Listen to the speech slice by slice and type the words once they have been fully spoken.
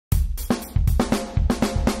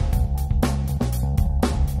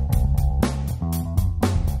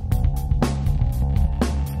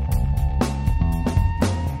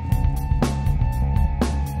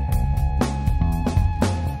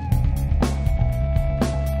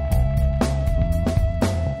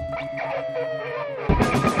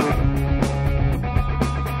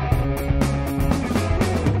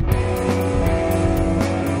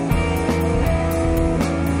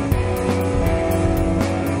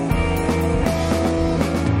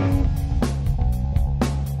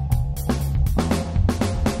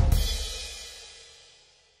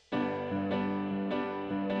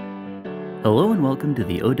welcome to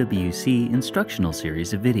the OWC instructional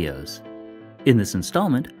series of videos. In this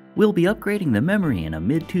installment, we'll be upgrading the memory in a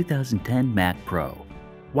mid-2010 Mac Pro.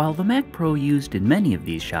 While the Mac Pro used in many of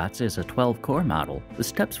these shots is a 12-core model, the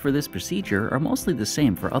steps for this procedure are mostly the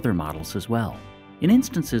same for other models as well. In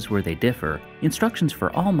instances where they differ, instructions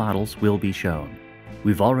for all models will be shown.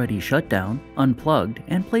 We've already shut down, unplugged,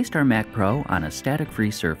 and placed our Mac Pro on a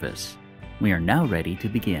static-free surface. We are now ready to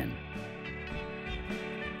begin.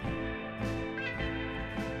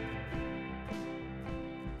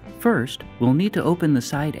 First, we'll need to open the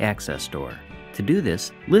side access door. To do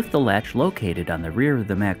this, lift the latch located on the rear of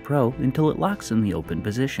the Mac Pro until it locks in the open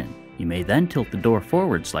position. You may then tilt the door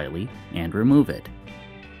forward slightly and remove it.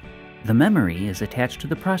 The memory is attached to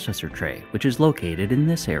the processor tray, which is located in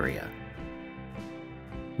this area.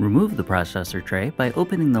 Remove the processor tray by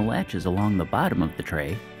opening the latches along the bottom of the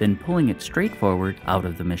tray, then pulling it straight forward out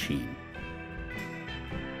of the machine.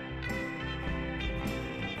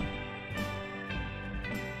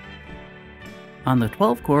 On the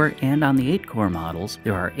 12-core and on the 8-core models,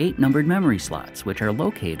 there are 8 numbered memory slots which are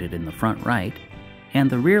located in the front right and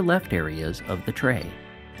the rear left areas of the tray.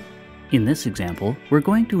 In this example, we're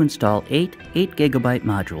going to install 8 8GB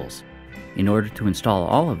modules. In order to install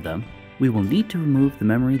all of them, we will need to remove the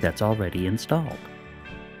memory that's already installed.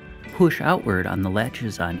 Push outward on the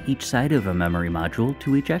latches on each side of a memory module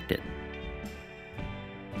to eject it.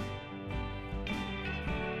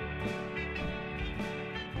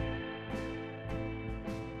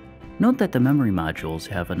 Note that the memory modules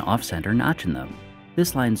have an off-center notch in them.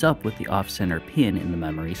 This lines up with the off-center pin in the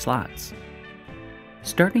memory slots.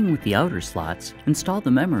 Starting with the outer slots, install the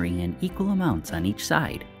memory in equal amounts on each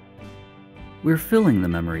side. We're filling the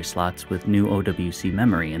memory slots with new OWC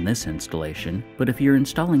memory in this installation, but if you're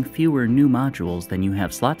installing fewer new modules than you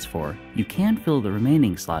have slots for, you can fill the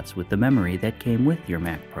remaining slots with the memory that came with your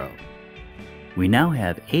Mac Pro. We now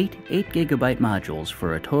have 8 8GB modules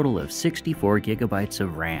for a total of 64 GB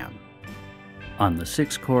of RAM. On the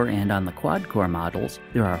 6-core and on the quad-core models,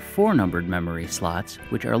 there are 4 numbered memory slots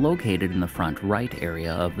which are located in the front right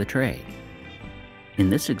area of the tray. In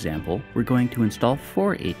this example, we're going to install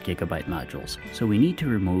 4 8GB modules, so we need to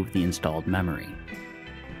remove the installed memory.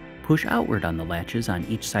 Push outward on the latches on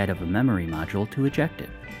each side of a memory module to eject it.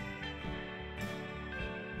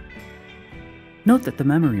 Note that the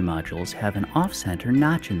memory modules have an off-center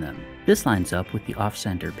notch in them. This lines up with the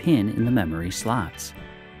off-center pin in the memory slots.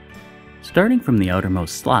 Starting from the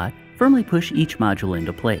outermost slot, firmly push each module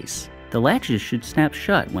into place. The latches should snap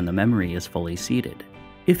shut when the memory is fully seated.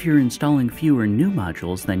 If you're installing fewer new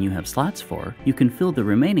modules than you have slots for, you can fill the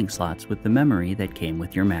remaining slots with the memory that came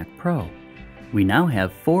with your Mac Pro. We now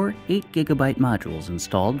have 4 8GB modules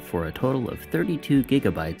installed for a total of 32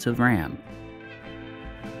 GB of RAM.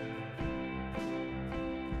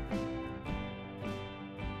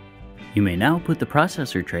 You may now put the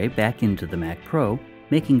processor tray back into the Mac Pro,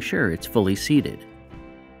 making sure it's fully seated.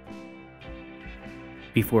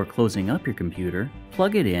 Before closing up your computer,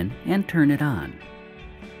 plug it in and turn it on.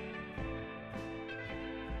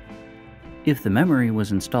 If the memory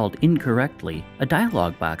was installed incorrectly, a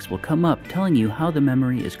dialog box will come up telling you how the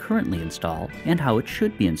memory is currently installed and how it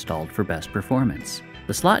should be installed for best performance.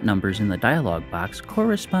 The slot numbers in the dialog box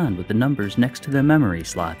correspond with the numbers next to the memory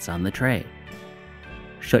slots on the tray.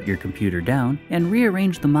 Shut your computer down and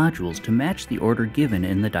rearrange the modules to match the order given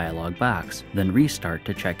in the dialog box, then restart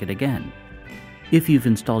to check it again. If you've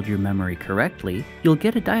installed your memory correctly, you'll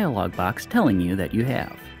get a dialog box telling you that you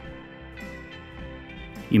have.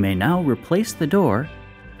 You may now replace the door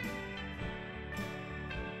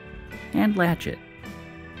and latch it.